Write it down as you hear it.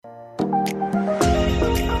Hello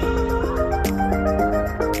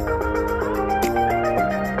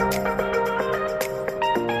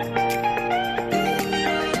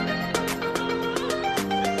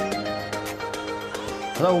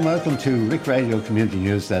and welcome to Rick Radio Community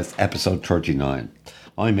News. That's episode 39.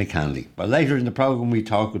 I'm Mick Hanley. But later in the programme we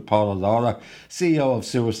talk with Paula Lawler, CEO of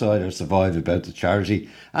Suicide or Survive, about the charity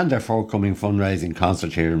and their forthcoming fundraising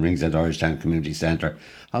concert here in Ringsend Irishtown Community Centre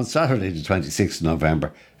on Saturday the 26th of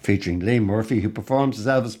November, featuring Lee Murphy, who performs as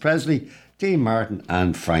Elvis Presley, Dean Martin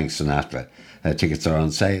and Frank Sinatra. Tickets are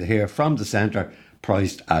on sale here from the centre,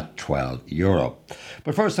 priced at €12.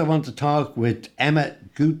 But first I want to talk with Emma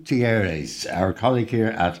Gutierrez, our colleague here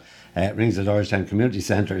at Ringsend Irishtown Community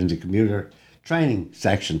Centre in the commuter training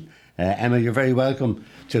section. Emma, you're very welcome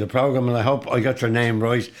to the programme, and I hope I got your name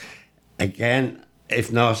right. Again,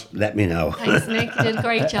 if not, let me know. Thanks, Nick. You did a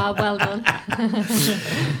great job. Well done.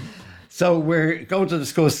 So we're going to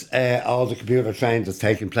discuss all the computer training that's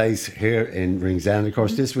taking place here in Ringsend. Of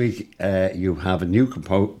course, this week you have a new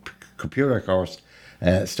computer course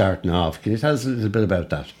starting off. Can you tell us a little bit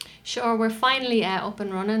about that? Sure, we're finally up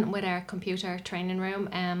and running with our computer training room,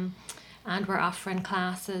 and we're offering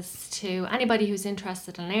classes to anybody who's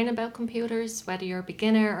interested in learning about computers, whether you're a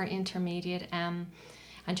beginner or intermediate, and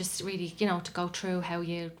just really, to go through how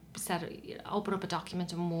you open up a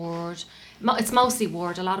document in Word. It's mostly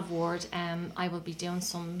Word, a lot of Word. I will be doing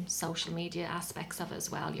some social media aspects of it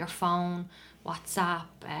as well, your phone, WhatsApp,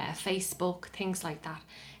 Facebook, things like that.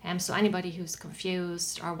 So anybody who's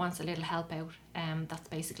confused or wants a little help out, that's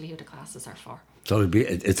basically who the classes are for. So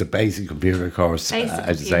it's a basic computer course,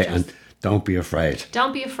 as you say, and don't be afraid.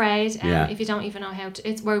 Don't be afraid if you don't even know how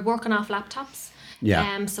to. We're working off laptops.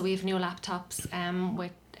 Yeah. So we have new laptops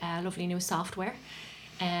with lovely new software.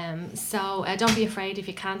 So don't be afraid if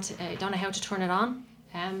you don't know how to turn it on.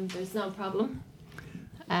 There's no problem.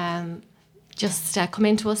 Just come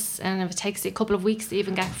into us, and if it takes you a couple of weeks to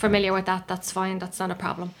even get familiar with that, that's fine. That's not a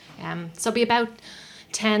problem. So it'll be about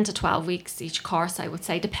 10 to 12 weeks each course, I would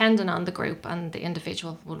say, depending on the group and the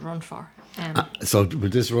individual will run for. So will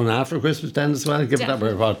this run after Christmas then as well? Given that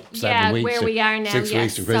we're about 7 weeks. Yeah, where we are now, 6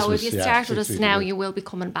 weeks to Christmas. So if you start with us now, you will be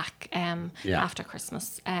coming back after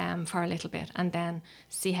Christmas for a little bit, and then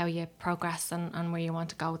see how you progress and where you want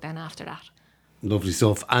to go then after that. Lovely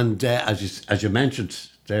stuff. And as you mentioned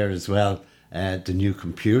there as well, the new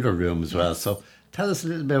computer room as well. So tell us a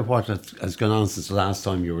little bit what has gone on since the last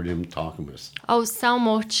time you were in talking with us. Oh, so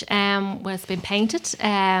much has been painted.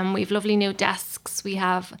 We have lovely new desks. We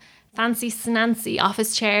have fancy snancy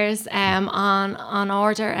office chairs on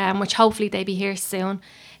order, which hopefully they'll be here soon.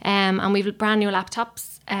 And we've brand new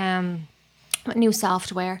laptops, with new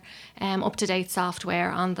software, up-to-date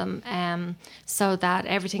software on them, so that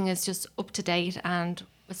everything is just up-to-date and,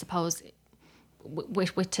 I suppose,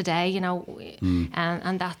 with today,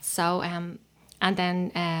 and that's so. And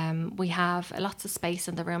then we have lots of space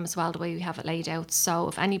in the room as well, the way we have it laid out. So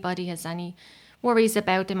if anybody has any worries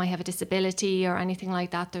about they might have a disability or anything like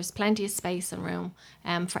that, there's plenty of space and room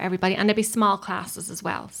for everybody. And there'll be small classes as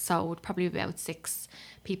well. So it would probably be about 6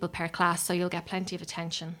 people per class. So you'll get plenty of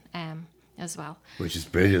attention as well. Which is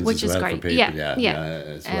brilliant Which as is well great. for people. Yeah,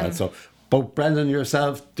 as well. So both Brendan and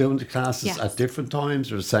yourself doing the classes at different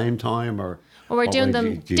times or the same time, or? Well, we're doing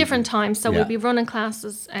them different times. So we'll be running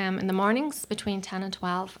classes in the mornings between 10 and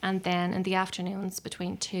 12, and then in the afternoons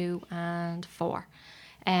between 2 and 4,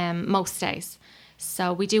 most days.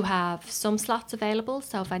 So we do have some slots available.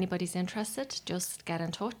 So if anybody's interested, just get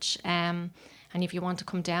in touch. And if you want to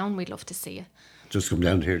come down, we'd love to see you. Just come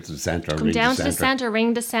down here to the centre. Come down to the centre,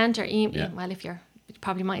 ring the centre. Well, if you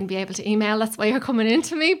probably mightn't be able to email, that's why you're coming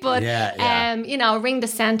into me, but ring the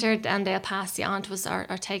centre and they'll pass you on to us, or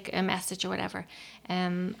take a message or whatever,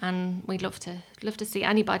 and we'd love to see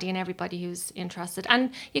anybody and everybody who's interested.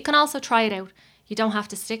 And you can also try it out. You don't have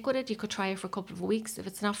to stick with it. You could try it for a couple of weeks. If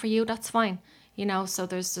it's not for you, that's fine, so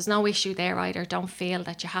there's no issue there either. Don't feel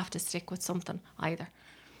that you have to stick with something either.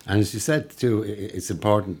 And as you said too, it's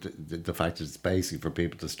important, the fact that it's basic for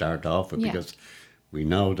people to start off with, because we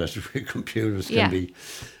know that computers can be,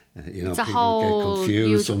 people get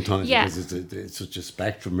confused sometimes because it's such a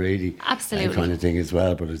spectrum, really. Absolutely. That kind of thing as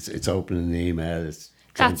well. But it's opening an email.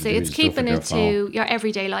 That's it. It's keeping it to your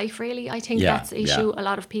everyday life, really. I think that's the issue a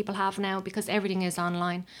lot of people have now, because everything is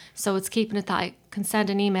online. So it's keeping it that I can send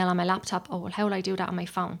an email on my laptop. Oh, well, how will I do that on my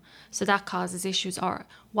phone? So that causes issues. Or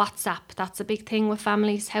WhatsApp. That's a big thing with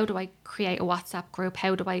families. How do I create a WhatsApp group?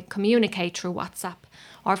 How do I communicate through WhatsApp?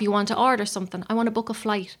 Or if you want to order something, I want to book a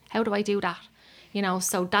flight. How do I do that?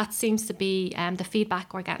 So that seems to be the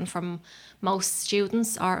feedback we're getting from most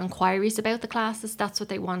students are inquiries about the classes. That's what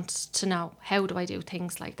they want to know. How do I do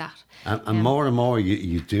things like that? And more,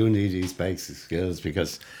 you do need these basic skills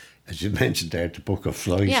because, as you mentioned there, to book a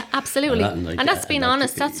flight. Yeah, absolutely. And that's being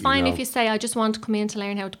honest. That's fine if you say, I just want to come in to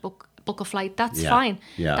learn how to book a flight. That's fine.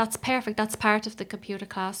 Yeah. That's perfect. That's part of the computer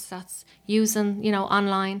class. That's using,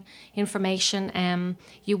 online information.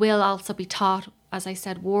 You will also be taught, as I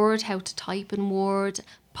said, Word, how to type in Word,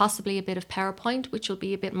 possibly a bit of PowerPoint, which will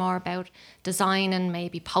be a bit more about design and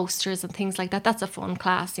maybe posters and things like that. That's a fun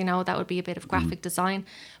class, that would be a bit of graphic design.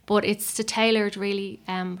 But it's tailored really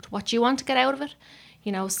to what you want to get out of it.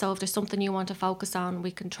 So if there's something you want to focus on,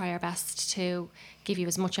 we can try our best to give you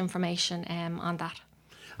as much information on that.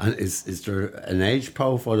 And is there an age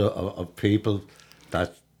profile of people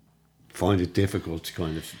that find it difficult to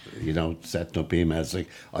kind of, setting up emails? Like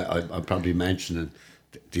I'm probably mentioning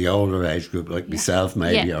the older age group, like myself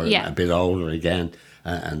maybe, or a bit older again,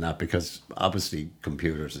 and that, because obviously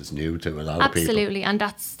computers is new to a lot of people. Absolutely, and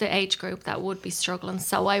that's the age group that would be struggling.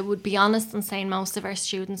 So I would be honest in saying most of our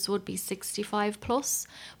students would be 65 plus,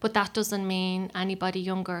 but that doesn't mean anybody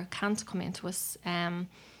younger can't come into us.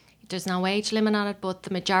 There's no age limit on it, but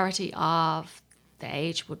the majority of the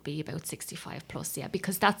age would be about 65 plus,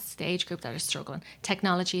 because that's the age group that are struggling.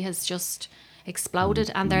 Technology has just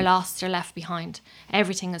exploded and they're lost, they're left behind.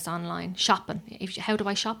 Everything is online. Shopping. How do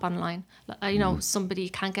I shop online? Somebody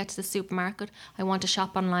can't get to the supermarket. I want to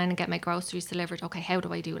shop online and get my groceries delivered. Okay, how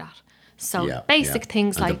do I do that? So basic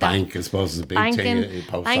things and like the that. Bank, I suppose, is a big thing.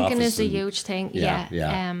 Banking is a huge thing.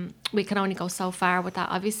 We can only go so far with that,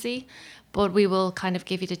 obviously, but we will kind of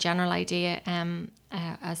give you the general idea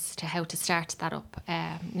as to how to start that up.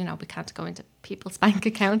 We can't go into people's bank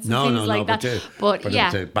accounts and things like that.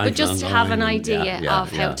 But just to have an idea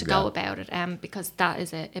of how to go about it, because that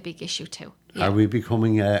is a big issue too. Yeah. Are we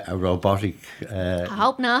becoming a robotic? I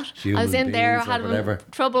hope not. I was in there having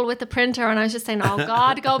trouble with the printer, and I was just saying, "Oh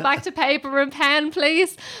God, go back to paper and pen,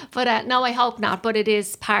 please." But no, I hope not. But it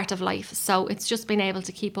is part of life, so it's just being able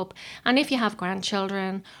to keep up. And if you have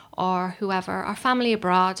grandchildren or whoever, or family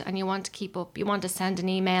abroad, and you want to keep up, you want to send an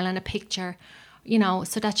email and a picture,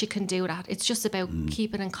 so that you can do that. It's just about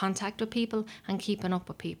keeping in contact with people and keeping up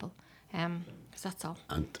with people. That's all.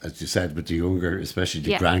 And as you said, with the younger, especially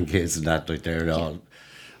the grandkids and that, like they're all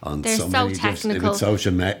on they're so many technical. With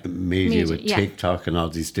social media, with TikTok and all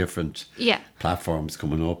these different platforms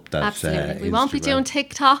coming up. That, absolutely. We won't be doing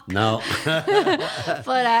TikTok. No.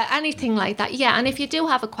 But anything like that. Yeah, and if you do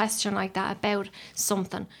have a question like that about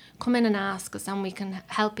something, come in and ask us and we can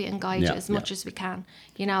help you and guide you as much as we can.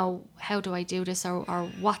 How do I do this, or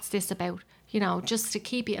what's this about? Just to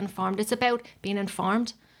keep you informed. It's about being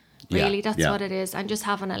informed. Really, that's what it is. And just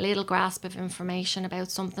having a little grasp of information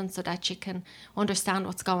about something so that you can understand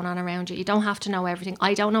what's going on around you. You don't have to know everything.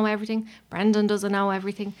 I don't know everything. Brendan doesn't know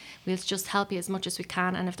everything. We'll just help you as much as we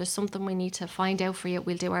can. And if there's something we need to find out for you,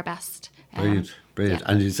 we'll do our best. Brilliant. Yeah.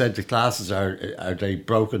 And you said the classes are they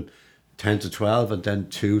broken 10 to 12 and then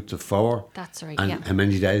 2 to 4? That's right, And how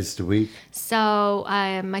many days a week? So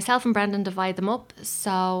myself and Brendan divide them up.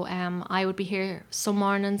 So I would be here some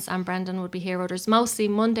mornings and Brendan would be here others. Mostly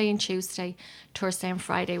Monday and Tuesday, Thursday and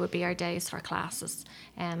Friday would be our days for classes.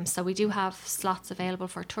 So we do have slots available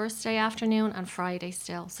for Thursday afternoon and Friday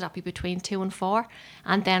still. So that'd be between 2 and 4.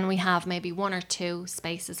 And then we have maybe 1 or 2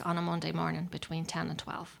 spaces on a Monday morning between 10 and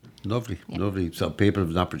 12. Lovely. So people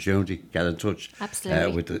have an opportunity, get in touch.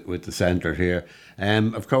 Absolutely. With the centre here.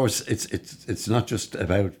 Of course, it's not just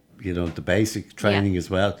about the basic training as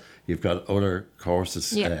well. You've got other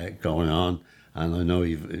courses going on, and I know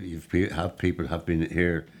people have been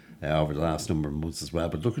here over the last number of months as well.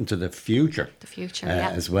 But looking to the future,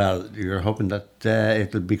 as well, you're hoping that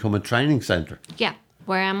it'll become a training centre. Yeah,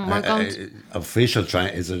 where we're going to official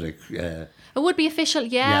training. Is it it would be official,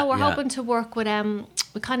 we're hoping to work with,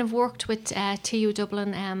 we kind of worked with TU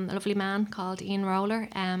Dublin, a lovely man called Ian Roller,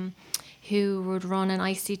 who would run an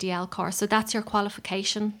ICDL course. So that's your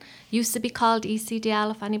qualification. Used to be called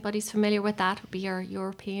ECDL, if anybody's familiar with that. It would be your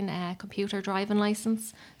European computer driving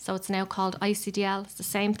licence. So it's now called ICDL. It's the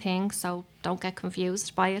same thing, so don't get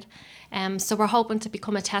confused by it. So we're hoping to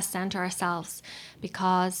become a test centre ourselves,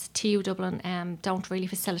 because TU Dublin don't really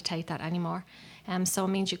facilitate that anymore. So it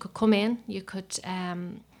means you could come in, you could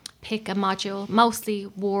pick a module, mostly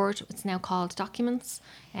Word, it's now called Documents.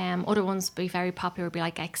 Other ones be very popular, would be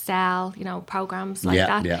like Excel, programs like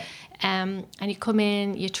that. And you come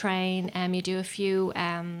in, you train, you do a few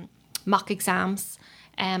mock exams,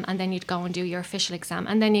 and then you'd go and do your official exam,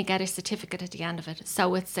 and then you get a certificate at the end of it.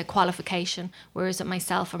 So it's a qualification, whereas with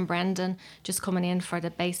myself and Brendan just coming in for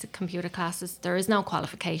the basic computer classes, there is no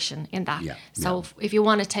qualification in that. Yeah, so if you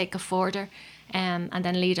want to take a further and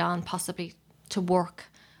then lead on possibly to work,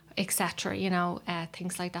 etc.,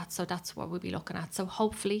 things like that. So that's what we'll be looking at. So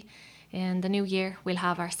hopefully in the new year we'll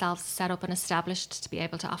have ourselves set up and established to be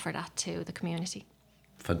able to offer that to the community.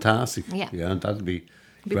 Fantastic. Yeah. Yeah, and that'll be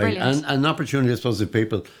great. Brilliant. And an opportunity, I suppose, if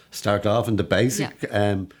people start off in the basic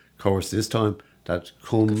course this time, that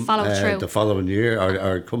come follow through the following year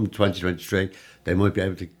or come 2023, they might be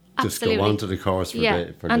able to just go on to the course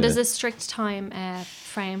there's a strict time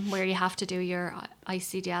frame where you have to do your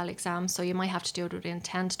ICDL exam, so you might have to do it within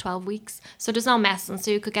 10 to 12 weeks. So there's no messing.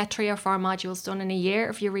 So you could get 3 or 4 modules done in a year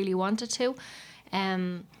if you really wanted to.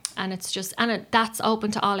 And it's just, that's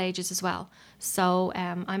open to all ages as well. So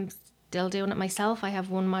I'm still doing it myself. I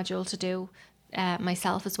have 1 module to do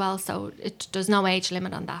myself as well. So there's no age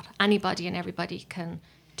limit on that. Anybody and everybody can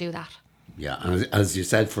do that. Yeah, and as you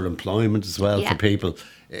said, for employment as well, for people,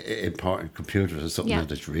 important computers is something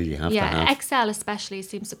that you really have to have. Yeah, Excel especially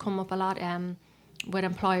seems to come up a lot with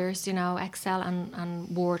employers, Excel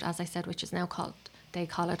and Word, as I said, which is now they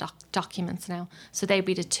call it documents now. So they'd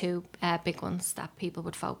be the 2 big ones that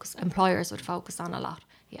employers would focus on a lot.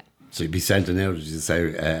 Yeah. So you'd be sending out, as you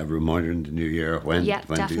say, a reminder in the new year when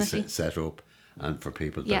definitely. these set up, and for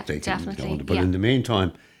people Yeah, that they can go definitely. on. But in the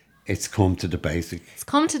meantime, it's come to the basic. It's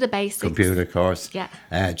come to the basics. Computer course. Yeah.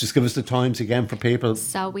 Just give us the times again for people.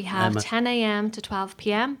 So we have 10 a.m. to 12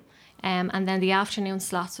 p.m. And then the afternoon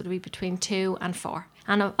slots would be between 2 and 4.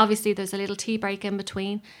 And obviously there's a little tea break in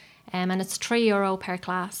between. And it's €3 per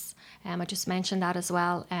class. I just mentioned that as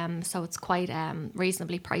well. So it's quite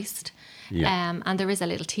reasonably priced. Yeah. And there is a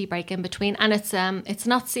little tea break in between. And it's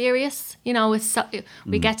not serious.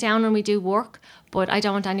 We get down and we do work. But I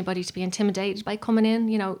don't want anybody to be intimidated by coming in.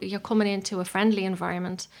 You're coming into a friendly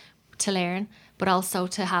environment to learn, but also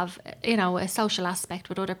to have, a social aspect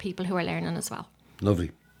with other people who are learning as well.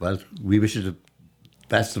 Lovely. Well, we wish you the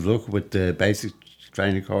best of luck with the basic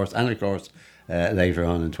training course and, of course, later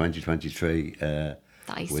on in 2023 the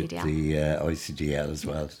ICDL. with the ICDL as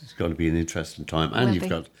well. It's going to be an interesting time. And you've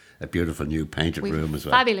got a beautiful new painted room as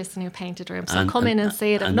well. Fabulous new painted room. So come in and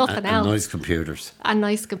see it, if nothing else. And nice computers. And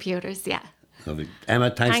nice computers, yeah. Lovely.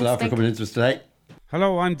 Emma, thanks a lot for coming into us today.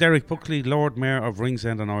 Hello, I'm Derek Buckley, Lord Mayor of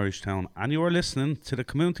Ringsend and Irishtown, and you are listening to the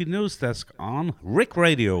Community News Desk on Rick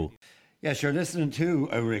Radio. Yes, you're listening to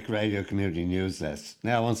a Rick Radio Community News Desk.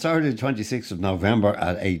 Now, on Saturday the 26th of November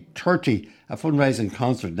at 8:30, a fundraising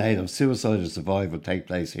concert Native Suicide or Survive will take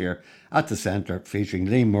place here at the centre, featuring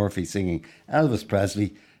Liam Murphy singing Elvis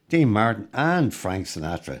Presley, Dean Martin and Frank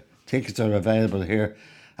Sinatra. Tickets are available here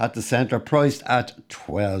at the centre, priced at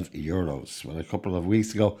 €12. Well, a couple of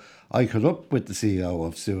weeks ago, I caught up with the CEO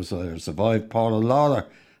of Suicide or Survive, Paula Lawler,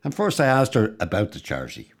 and first I asked her about the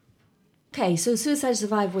charity. Okay, so Suicide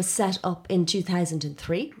Survive was set up in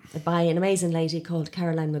 2003 by an amazing lady called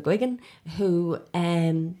Caroline McGuigan, who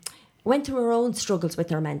went through her own struggles with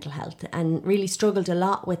her mental health and really struggled a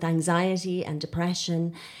lot with anxiety and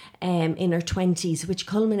depression in her 20s, which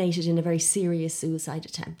culminated in a very serious suicide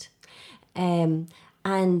attempt.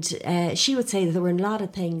 And she would say that there were a lot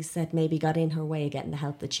of things that maybe got in her way of getting the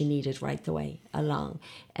help that she needed right the way along.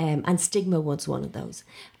 And stigma was one of those.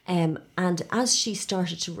 And as she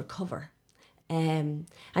started to recover, and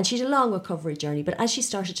she had a long recovery journey, but as she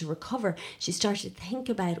started to recover, she started to think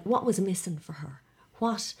about what was missing for her.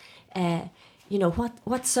 What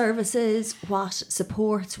services, what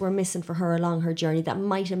supports were missing for her along her journey that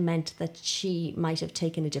might have meant that she might have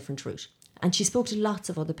taken a different route. And she spoke to lots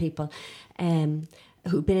of other people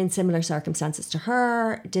who'd been in similar circumstances to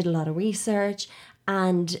her, did a lot of research,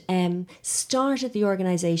 and started the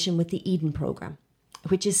organisation with the Eden programme,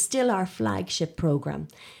 which is still our flagship programme.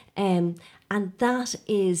 And that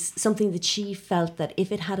is something that she felt that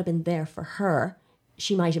if it had been there for her,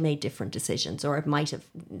 she might have made different decisions, or it might have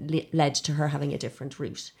led to her having a different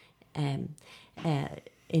route in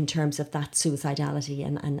terms of that suicidality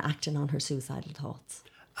and acting on her suicidal thoughts.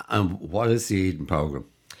 And what is the Eden programme?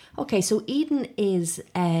 Okay, so Eden is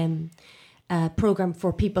a programme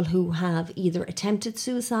for people who have either attempted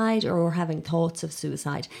suicide or are having thoughts of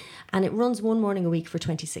suicide. And it runs one morning a week for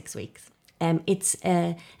 26 weeks. It's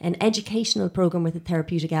an educational programme with a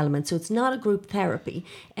therapeutic element, so it's not a group therapy.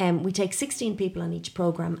 We take 16 people on each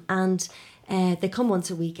programme, and they come once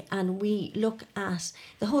a week, and we look at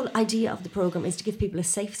the whole idea of the programme is to give people a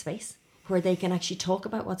safe space where they can actually talk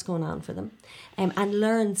about what's going on for them and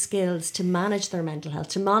learn skills to manage their mental health,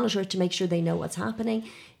 to monitor it, to make sure they know what's happening,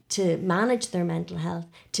 to manage their mental health,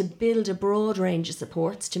 to build a broad range of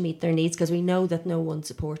supports to meet their needs, because we know that no one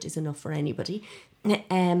support is enough for anybody.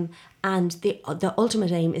 And the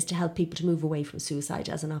ultimate aim is to help people to move away from suicide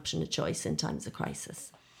as an option of choice in times of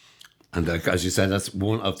crisis. And as you said, that's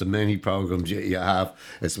one of the many programmes you have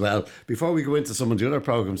as well. Before we go into some of the other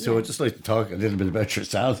programmes too, I'd just like to talk a little bit about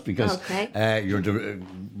yourself, because you're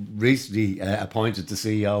recently appointed the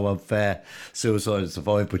CEO of Suicide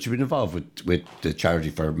Survive, but you've been involved with the charity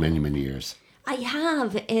for many, many years. I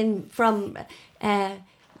have,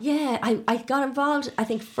 I got involved, I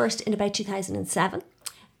think, first in about 2007.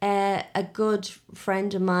 A good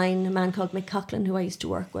friend of mine, a man called Mick Coughlin, who I used to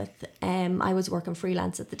work with, I was working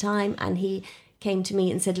freelance at the time, and he came to me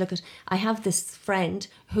and said, look, I have this friend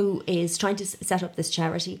who is trying to set up this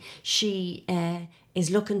charity. She is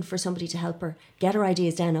looking for somebody to help her get her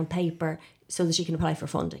ideas down on paper so that she can apply for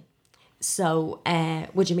funding. So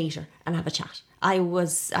would you meet her and have a chat? I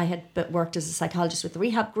had worked as a psychologist with the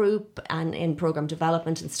rehab group and in program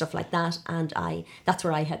development and stuff like that, and that's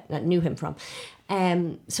where I knew him from.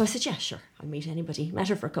 So I said, yeah, sure, I'll meet anybody. Met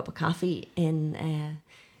her for a cup of coffee in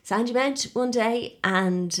Sandymount one day,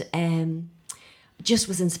 and just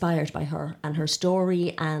was inspired by her and her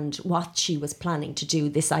story and what she was planning to do,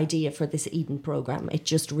 this idea for this Eden programme. It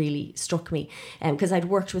just really struck me, because I'd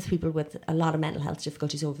worked with people with a lot of mental health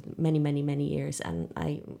difficulties over many, many, many years, and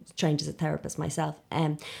I trained as a therapist myself.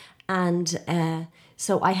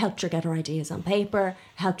 So I helped her get her ideas on paper,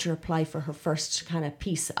 helped her apply for her first kind of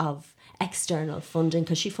piece of external funding,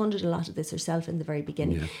 because she funded a lot of this herself in the very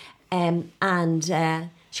beginning. Yeah.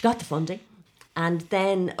 She got the funding. And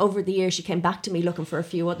then over the years, she came back to me looking for a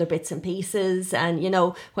few other bits and pieces. And,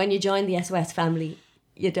 when you join the SOS family,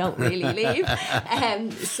 you don't really leave.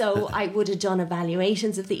 So I would have done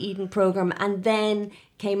evaluations of the Eden programme, and then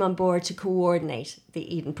came on board to coordinate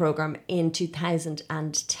the Eden programme in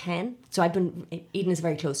 2010. So Eden is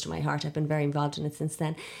very close to my heart. I've been very involved in it since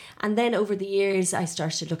then. And then over the years, I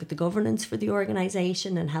started to look at the governance for the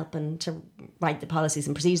organisation and helping to write the policies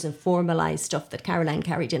and procedures and formalise stuff that Caroline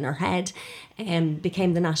carried in her head.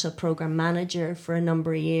 Became the national programme manager for a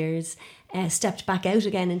number of years. Stepped back out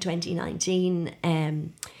again in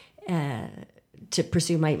 2019 to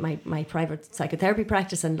pursue my private psychotherapy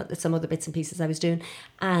practice and some other bits and pieces I was doing.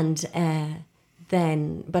 And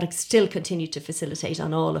but I still continued to facilitate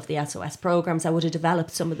on all of the SOS programmes. I would have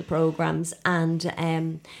developed some of the programmes,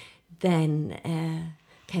 and then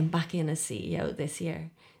came back in as CEO this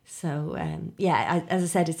year. So, as I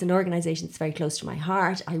said, it's an organisation that's very close to my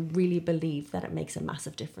heart. I really believe that it makes a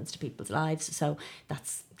massive difference to people's lives. So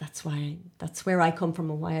that's where I come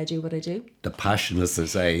from and why I do what I do. The passion, as they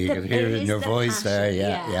say, you can hear it in your voice there.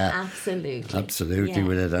 Yeah, absolutely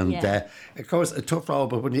with it. And of course, a tough role.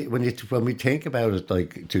 But when we think about it,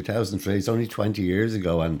 like 2003, it's only 20 years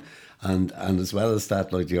ago, and as well as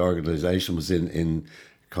that, like the organisation was in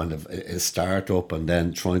kind of a start-up and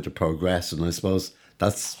then trying to progress. And I suppose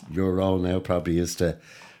that's your role now, probably, is to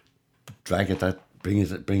drag it, bring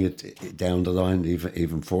it down the line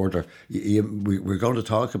even further. We're going to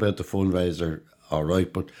talk about the fundraiser, all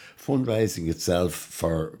right, but fundraising itself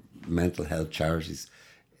for mental health charities,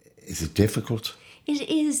 is it difficult? It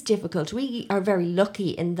is difficult. We are very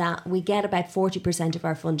lucky in that we get about 40% of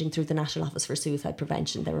our funding through the National Office for Suicide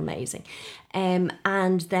Prevention. They're amazing.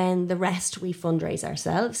 And then the rest we fundraise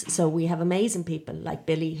ourselves. So we have amazing people like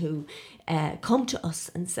Billy who come to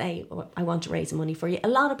us and say, I want to raise money for you. A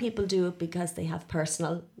lot of people do it because they have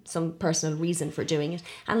some personal reason for doing it.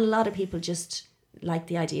 And a lot of people just like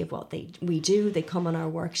the idea of what we do. They come on our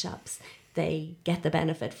workshops. They get the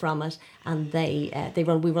benefit from it, and we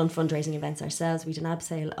run fundraising events ourselves. We did an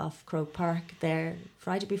abseil off Croke Park there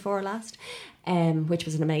Friday before last, which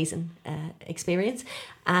was an amazing experience.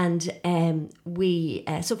 And so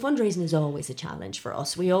fundraising is always a challenge for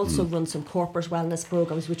us. We also run some corporate wellness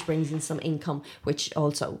programs, which brings in some income, which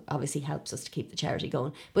also obviously helps us to keep the charity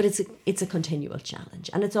going. But it's a continual challenge,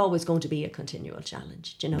 and it's always going to be a continual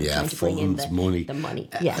challenge. Trying to bring in the money.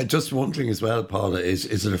 Yeah. Just wondering as well, Paula,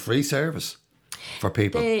 is it a free service for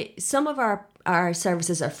people? Some of our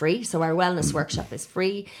services are free, so our wellness workshop is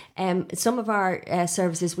free. Some of our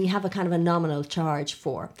services we have a kind of a nominal charge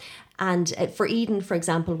for. And for Eden, for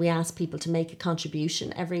example, we ask people to make a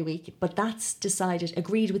contribution every week, but that's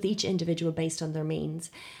agreed with each individual based on their means.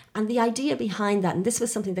 And the idea behind that, and this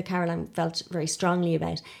was something that Caroline felt very strongly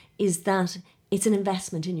about, is that it's an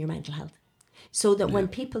investment in your mental health. So that when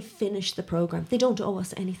people finish the programme, they don't owe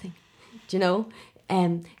us anything.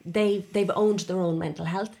 They've owned their own mental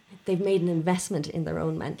health. they've made an investment in their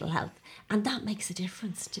own mental health. And that makes a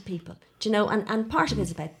difference to people, do you know? And part of it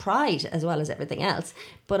is about pride as well as everything else,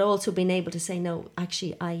 but also being able to say, no,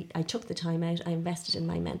 actually, I took the time out, I invested in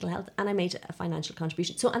my mental health, and I made a financial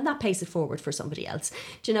contribution. So, and that pays it forward for somebody else.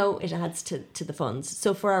 Do you know, it adds to the funds.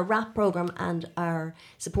 So for our RAP programme and our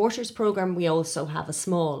supporters programme, we also have a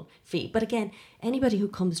small fee. But again, anybody who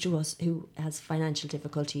comes to us who has financial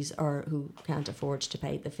difficulties or who can't afford to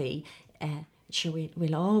pay the fee, sure,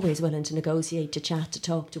 we're always willing to negotiate, to chat, to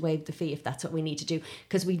talk, to waive the fee if that's what we need to do,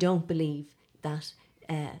 because we don't believe that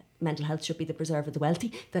mental health should be the preserve of the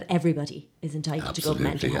wealthy, that everybody is entitled to good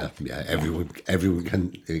mental health. Yeah, everyone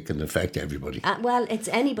can, it can affect everybody. Well, it's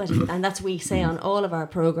anybody, and that's what we say on all of our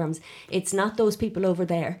programmes. It's not those people over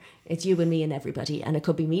there, it's you and me and everybody, and it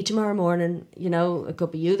could be me tomorrow morning, you know, it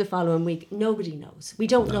could be you the following week. Nobody knows. We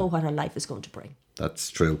don't know what our life is going to bring. That's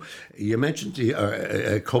true. You mentioned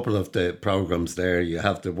a couple of the programmes there. You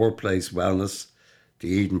have the workplace wellness, the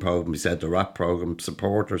Eden programme, you said the RAP programme,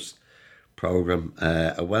 supporters programme,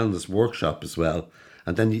 a wellness workshop as well.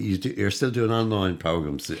 And then you're still doing online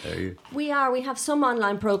programmes, are you? We have some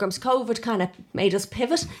online programmes. COVID kind of made us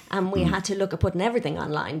pivot, and we had to look at putting everything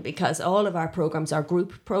online because all of our programmes are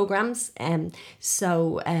group programmes.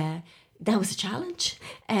 That was a challenge.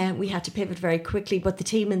 We had to pivot very quickly, but the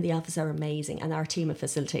team in the office are amazing, and our team of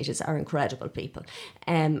facilitators are incredible people.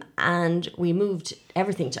 And we moved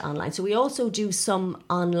everything to online. So we also do some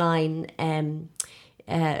online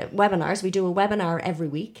webinars. We do a webinar every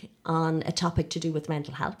week on a topic to do with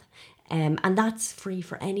mental health. And that's free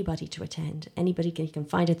for anybody to attend. Anybody can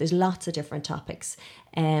find it. There's lots of different topics.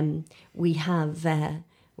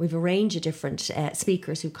 We've a range of different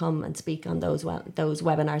speakers who come and speak on those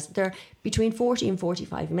webinars. They're between 40 and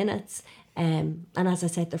 45 minutes. And as I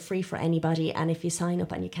said, they're free for anybody. And if you sign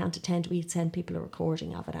up and you can't attend, we send people a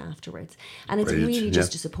recording of it afterwards. And it's Brilliant. Really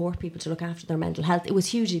just to support people to look after their mental health. It was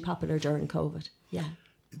hugely popular during COVID. Yeah.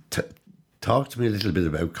 Talk to me a little bit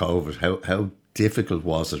about COVID. How difficult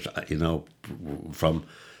was it, you know, from,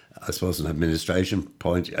 I suppose, an administration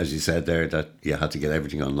point, as you said there, that you had to get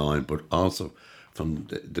everything online, but also from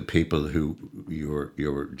the people who you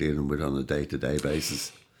were dealing with on a day-to-day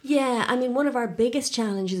basis? Yeah, I mean, one of our biggest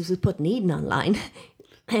challenges was putting Eden online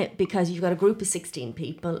because you've got a group of 16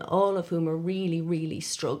 people, all of whom are really, really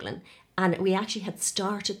struggling. And we actually had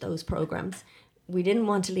started those programmes. We didn't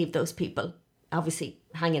want to leave those people, obviously,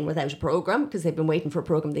 hanging without a programme because they've been waiting for a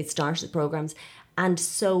programme. They'd started programmes. And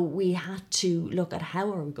so we had to look at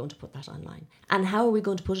how are we going to put that online? And how are we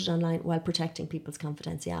going to put it online while protecting people's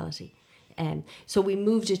confidentiality? So we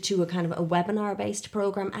moved it to a kind of a webinar-based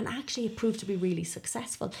programme, and actually it proved to be really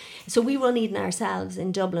successful. So we run Eden ourselves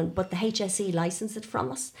in Dublin, but the HSE licensed it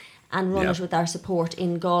from us and run it with our support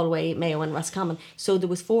in Galway, Mayo and Roscommon. So there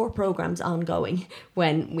was 4 programmes ongoing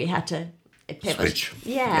when we had to pivot. Switch.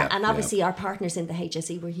 And obviously our partners in the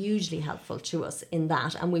HSE were hugely helpful to us in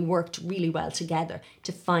that, and we worked really well together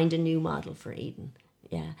to find a new model for Eden.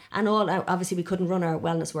 Yeah, and obviously we couldn't run our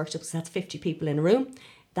wellness workshops because that's 50 people in a room.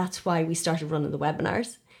 That's why we started running the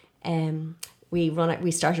webinars.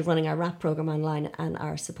 We started running our RAP programme online and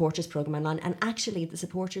our supporters programme online. And actually the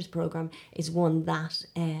supporters programme is one that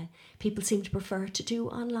people seem to prefer to do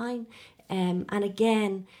online. And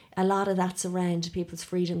again, a lot of that's around people's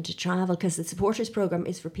freedom to travel, because the supporters programme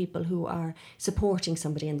is for people who are supporting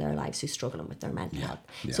somebody in their lives who's struggling with their mental health.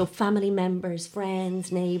 Yeah. So family members,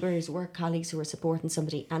 friends, neighbours, work colleagues who are supporting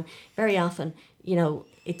somebody. And very often, you know,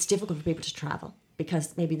 it's difficult for people to travel,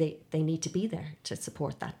 because maybe they need to be there to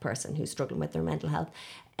support that person who's struggling with their mental health.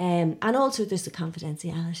 And also there's the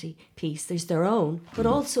confidentiality piece. There's their own, but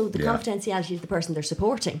also the confidentiality of the person they're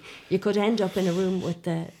supporting. You could end up in a room with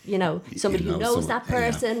somebody who knows that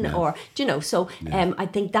person, or, you know, so I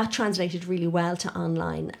think that translated really well to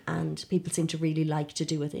online, and people seem to really like to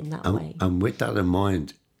do it in that way. And with that in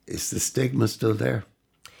mind, is the stigma still there?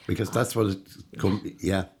 Because that's what it's come,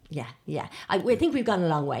 Yeah. I think we've gone a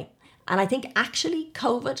long way. And I think actually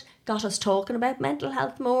COVID got us talking about mental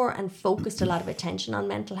health more and focused a lot of attention on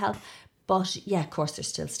mental health. But yeah, of course, there's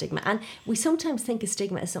still stigma. And we sometimes think of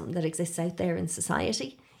stigma as something that exists out there in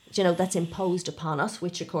society, you know, that's imposed upon us,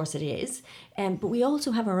 which of course it is. But we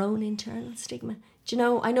also have our own internal stigma. Do you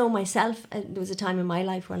know, I know myself, there was a time in my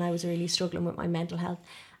life when I was really struggling with my mental health.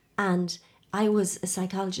 And I was a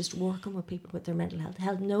psychologist working with people with their mental health,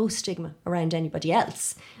 held no stigma around anybody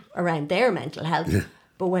else, around their mental health. Yeah.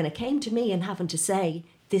 But when it came to me and having to say,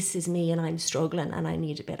 this is me and I'm struggling and I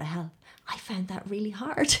need a bit of help, I found that really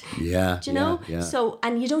hard. Yeah. Do you know? Yeah. So,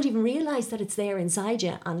 and you don't even realise that it's there inside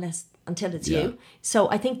you until it's you. So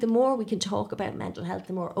I think the more we can talk about mental health,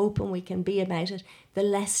 the more open we can be about it, the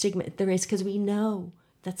less stigma there is, because we know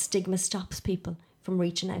that stigma stops people from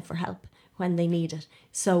reaching out for help when they need it.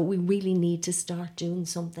 So we really need to start doing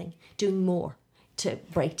more to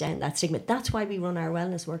break down that stigma. That's why we run our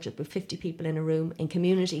wellness workshop with 50 people in a room in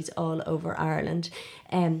communities all over Ireland,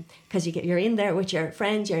 because you're in there with your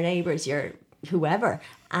friends, your neighbours, your whoever,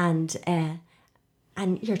 and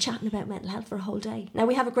you're chatting about mental health for a whole day. Now,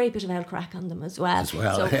 we have a great bit of old crack on them as well.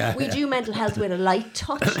 So we do mental health with a light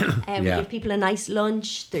touch. We give people a nice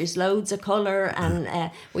lunch. There's loads of colour,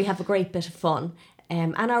 and we have a great bit of fun.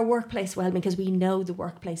 And our workplace, well, because we know the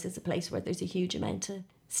workplace is a place where there's a huge amount of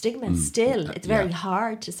stigma still. It's very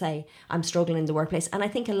hard to say I'm struggling in the workplace. And I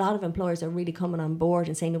think a lot of employers are really coming on board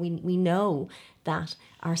and saying, no, we know that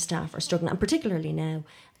our staff are struggling, and particularly now.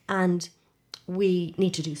 And we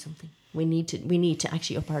need to do something. We need to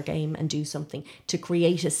actually up our game and do something to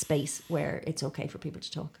create a space where it's okay for people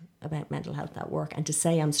to talk about mental health at work and to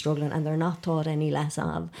say I'm struggling, and they're not thought any less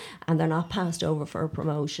of, and they're not passed over for a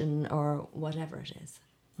promotion or whatever it is.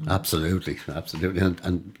 Absolutely.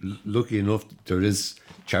 And lucky enough, there is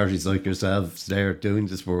charities like yourselves there doing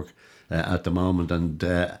this work at the moment, and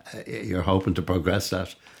you're hoping to progress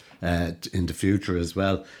that in the future as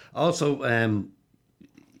well. Also,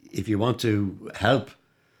 if you want to help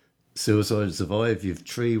Suicide Survive, you've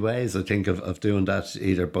 3 ways, I think, of doing that,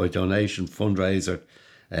 either by donation, fundraiser,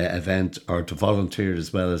 event, or to volunteer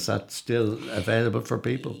as well. Is that still available for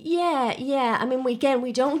people? Yeah. I mean, we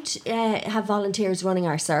don't have volunteers running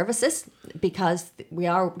our services because we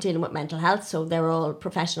are dealing with mental health, so they're all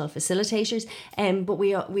professional facilitators. But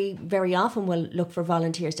we very often will look for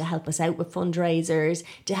volunteers to help us out with fundraisers,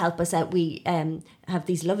 to help us out. We have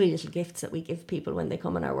these lovely little gifts that we give people when they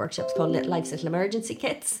come in our workshops called Life's Little Emergency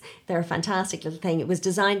Kits. They're a fantastic little thing. It was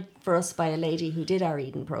designed for us by a lady who did our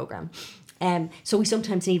Eden programme. So we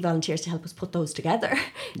sometimes need volunteers to help us put those together.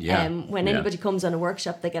 When anybody comes on a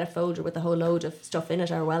workshop, they get a folder with a whole load of stuff in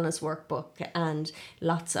it, our wellness workbook, and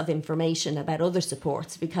lots of information about other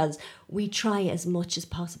supports, because we try as much as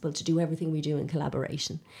possible to do everything we do in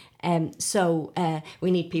collaboration. So we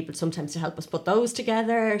need people sometimes to help us put those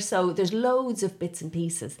together. So there's loads of bits and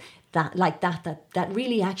pieces that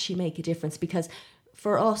really actually make a difference, because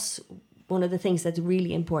for us, one of the things that's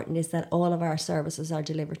really important is that all of our services are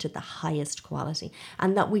delivered to the highest quality,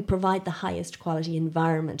 and that we provide the highest quality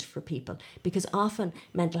environment for people, because often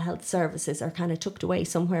mental health services are kind of tucked away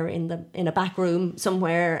somewhere in a back room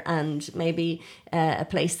somewhere, and maybe a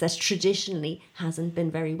place that traditionally hasn't been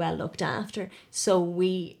very well looked after. So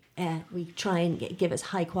we try and give as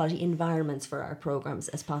high quality environments for our programs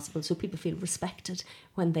as possible, so people feel respected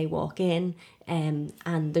when they walk in, and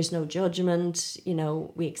there's no judgment.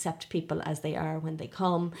 We accept people as they are when they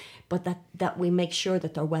come, but that we make sure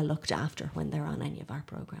that they're well looked after when they're on any of our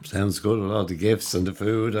programs. Sounds good, with all the gifts and the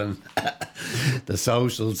food and the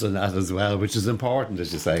socials and that as well, which is important,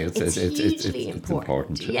 as you say. It's hugely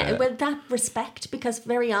important. Yeah, well, that respect, because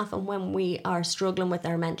very often when we are struggling with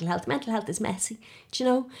our mental health is messy,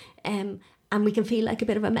 and we can feel like a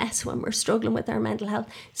bit of a mess when we're struggling with our mental health.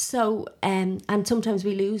 So, and sometimes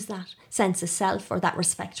we lose that sense of self or that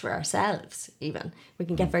respect for ourselves even. We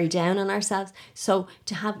can get very down on ourselves. So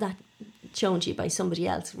to have that shown to you by somebody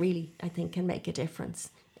else really, I think, can make a difference.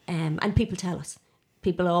 And people tell us.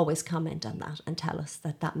 People always comment on that and tell us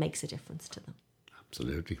that makes a difference to them.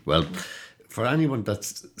 Absolutely. Well, for anyone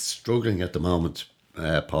that's struggling at the moment,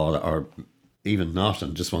 Paula, or even not,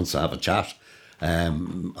 and just wants to have a chat,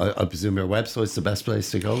 I presume your website's the best place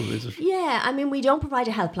to go, is it? Yeah, I mean, we don't provide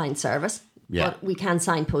a helpline service, but we can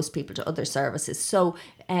signpost people to other services. So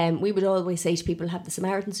we would always say to people, have the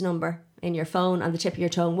Samaritans number in your phone on the tip of your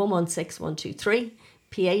tongue, 116 123.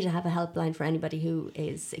 PA to have a helpline for anybody who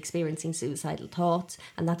is experiencing suicidal thoughts,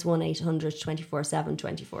 and that's 1-800 24/7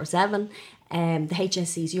 24/7. The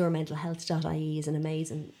HSC's yourmentalhealth.ie is an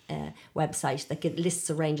amazing website that lists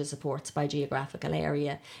a range of supports by geographical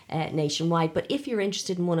area nationwide. But if you're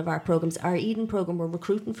interested in one of our programmes, our Eden programme, we're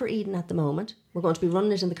recruiting for Eden at the moment. We're going to be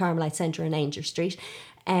running it in the Carmelite Centre in Ainger Street.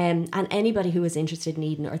 And anybody who is interested in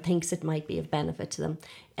Eden or thinks it might be of benefit to them,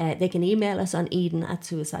 they can email us on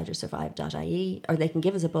eden@suicideorsurvive.ie, or they can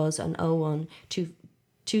give us a buzz on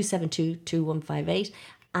 01272 2158,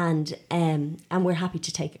 and we're happy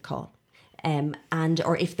to take a call.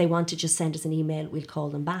 Or if they want to just send us an email, we'll call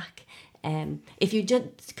them back. If you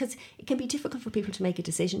just, because it can be difficult for people to make a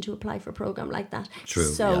decision to apply for a program like that. True.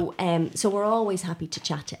 So, so we're always happy to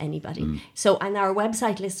chat to anybody. So, and our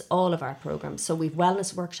website lists all of our programs. So we've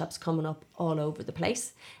wellness workshops coming up all over the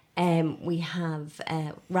place. We have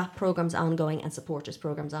RAP programs ongoing and supporters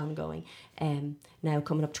programs ongoing. Now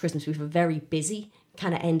coming up to Christmas, we have a very busy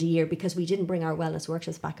kind of end of year, because we didn't bring our wellness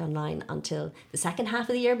workshops back online until the second half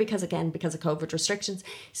of the year because of COVID restrictions.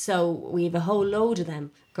 So we have a whole load of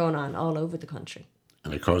them going on all over the country.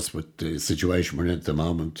 And of course, with the situation we're in at the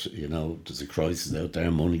moment, you know, there's a crisis out there,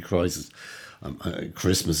 money crisis.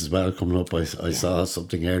 Christmas as well coming up. I saw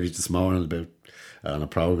something early this morning about on a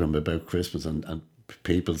programme about Christmas and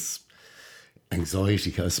people's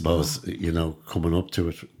anxiety, I suppose, you know, coming up to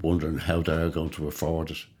it, wondering how they're going to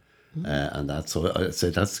afford it. And that's, so I'd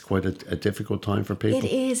say that's quite a difficult time for people.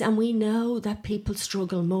 It is, and we know that people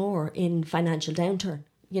struggle more in financial downturn,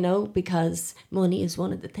 you know, because money is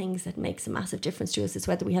one of the things that makes a massive difference to us. It's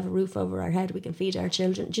whether we have a roof over our head, we can feed our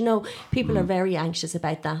children. Do you know, people are very anxious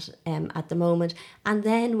about that at the moment. And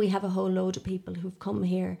then we have a whole load of people who've come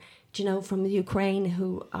here, do you know, from the Ukraine,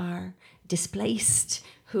 who are displaced,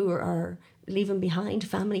 who are leaving behind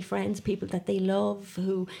family, friends, people that they love,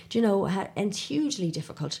 who, do you know, and it's hugely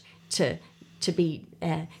difficult to be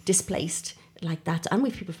displaced like that. And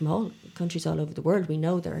we've people from all countries all over the world. We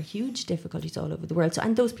know there are huge difficulties all over the world. So,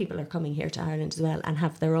 and those people are coming here to Ireland as well and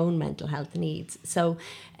have their own mental health needs. So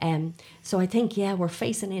I think, we're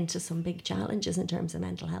facing into some big challenges in terms of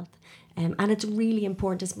mental health. And it's really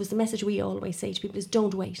important. It was the message we always say to people is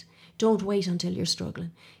don't wait. Don't wait until you're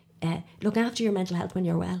struggling. Look after your mental health when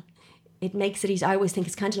you're well. It makes it easy. I always think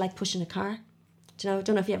it's kind of like pushing a car. Do you know?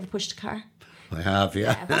 Don't know if you ever pushed a car. I have,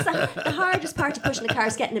 yeah. What's the hardest part of pushing a car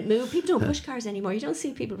is getting it moved. People don't push cars anymore. You don't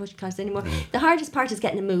see people push cars anymore. The hardest part is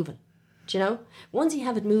getting it moving. Do you know? Once you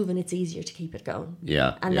have it moving, it's easier to keep it going.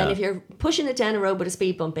 Yeah. And then if you're pushing it down a road with a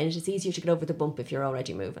speed bump in it, it's easier to get over the bump if you're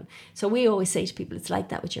already moving. So we always say to people, it's like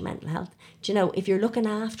that with your mental health. Do you know, if you're looking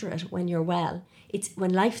after it when you're well, it's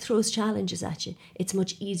when life throws challenges at you, it's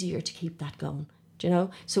much easier to keep that going. Do you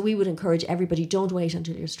know? So we would encourage everybody, don't wait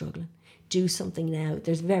until you're struggling. Do something now.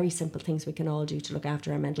 There's very simple things we can all do to look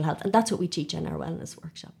after our mental health. And that's what we teach in our wellness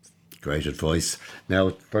workshops. Great advice.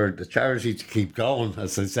 Now, for the charity to keep going,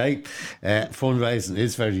 as I say, fundraising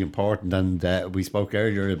is very important. And we spoke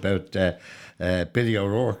earlier about Billy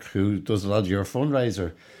O'Rourke, who does a lot of your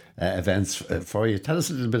fundraiser events for you. Tell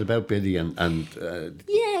us a little bit about Billy.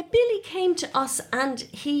 Yeah, Billy came to us and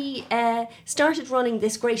he started running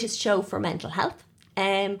this greatest show for mental health.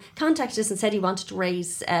 Contacted us and said he wanted to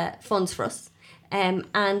raise funds for us.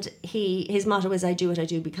 And his motto is, I do what I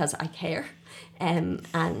do because I care. And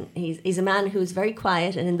he's a man who's very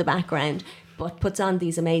quiet and in the background, but puts on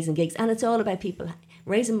these amazing gigs. And it's all about people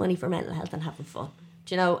raising money for mental health and having fun.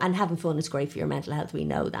 Do you know, and having fun is great for your mental health. We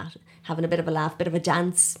know that. Having a bit of a laugh, bit of a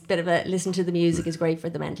dance, listen to the music is great for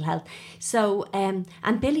the mental health. So, and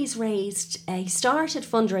Billy's he started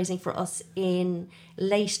fundraising for us in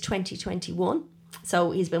late 2021.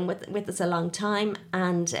 So he's been with us a long time,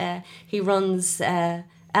 and he runs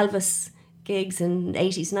Elvis gigs and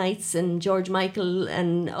 80s nights and George Michael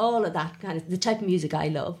and all of that kind of the type of music I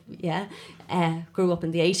love. Yeah, grew up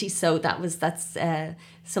in the 80s, so that's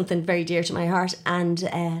something very dear to my heart.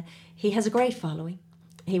 And he has a great following.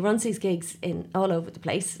 He runs these gigs in all over the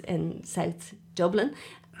place in South Dublin,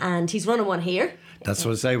 and he's running one here. That's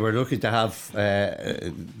what I say. We're lucky to have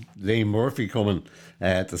Liam Murphy coming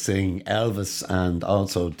to sing Elvis, and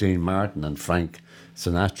also Dean Martin and Frank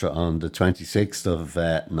Sinatra on the 26th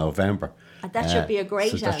of November. That should be a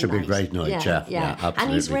great night. That should be a great night, yeah, absolutely.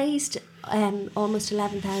 And he's raised almost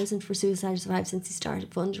 11,000 for Suicide Survive since he started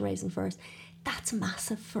fundraising for us. That's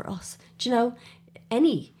massive for us. Do you know,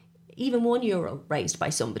 even €1 raised by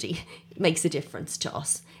somebody makes a difference to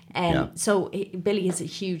us. So Billy is a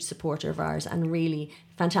huge supporter of ours and really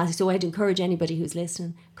fantastic. So I'd encourage anybody who's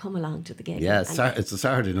listening, come along to the gig. Yeah, it's a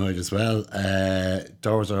Saturday night as well.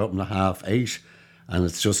 Doors are open at 8:30 and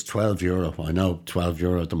it's just €12. I know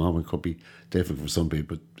 €12 at the moment could be difficult for some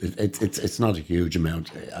people, but it's not a huge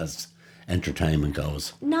amount as entertainment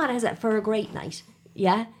goes. Not as for a great night.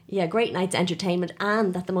 Yeah, great night's entertainment,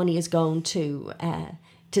 and that the money is going to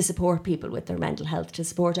support people with their mental health, to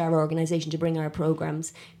support our organisation, to bring our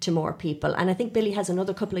programmes to more people. And I think Billy has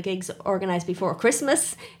another couple of gigs organised before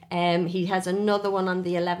Christmas. He has another one on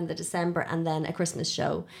the 11th of December, and then a Christmas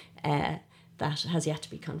show that has yet to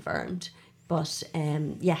be confirmed. But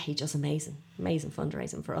he does amazing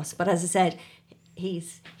fundraising for us. But as I said,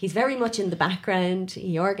 he's very much in the background.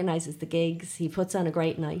 He organises the gigs. He puts on a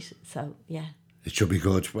great night. So, yeah. It should be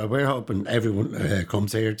good. Well, we're hoping everyone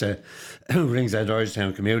comes here to Ringsend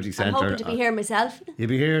Orangetown Community Centre. I'm hoping to be here myself. You'll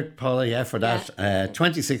be here, Paula, for that.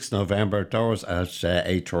 26th November, doors at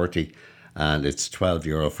 8:30, and it's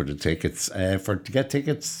 €12 for the tickets. To get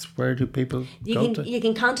tickets, where do people go to? You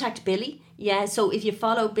can contact Billy. Yeah, so if you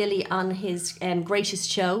follow Billy on his Greatest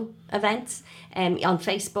Show events, on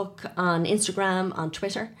Facebook, on Instagram, on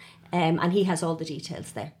Twitter, and he has all the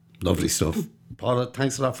details there. Lovely stuff. Paula,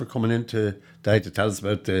 thanks a lot for coming in today to tell us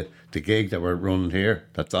about the gig that we're running here,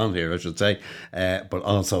 that's on here, I should say, but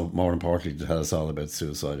also, more importantly, to tell us all about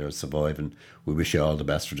Suicide or Survive, and we wish you all the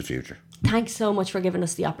best for the future. Thanks so much for giving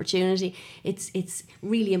us the opportunity. It's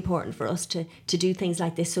really important for us to do things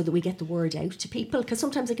like this so that we get the word out to people, because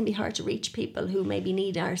sometimes it can be hard to reach people who maybe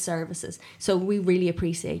need our services. So we really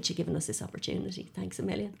appreciate you giving us this opportunity. Thanks a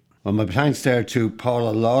million. Well, my thanks there to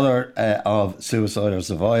Paula Lawler of Suicide or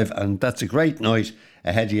Survive, and that's a great night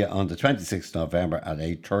ahead of you on the 26th of November at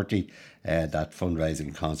 8:30, that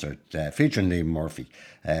fundraising concert featuring Liam Murphy.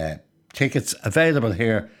 Tickets available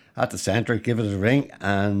here at the centre. Give it a ring,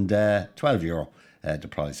 and €12 the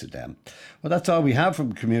price of them. Well, that's all we have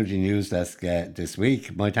from Community News Desk this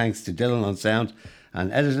week. My thanks to Dylan on sound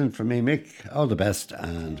and editing from me, Mick. All the best,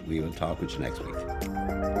 and we will talk with you next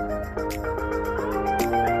week.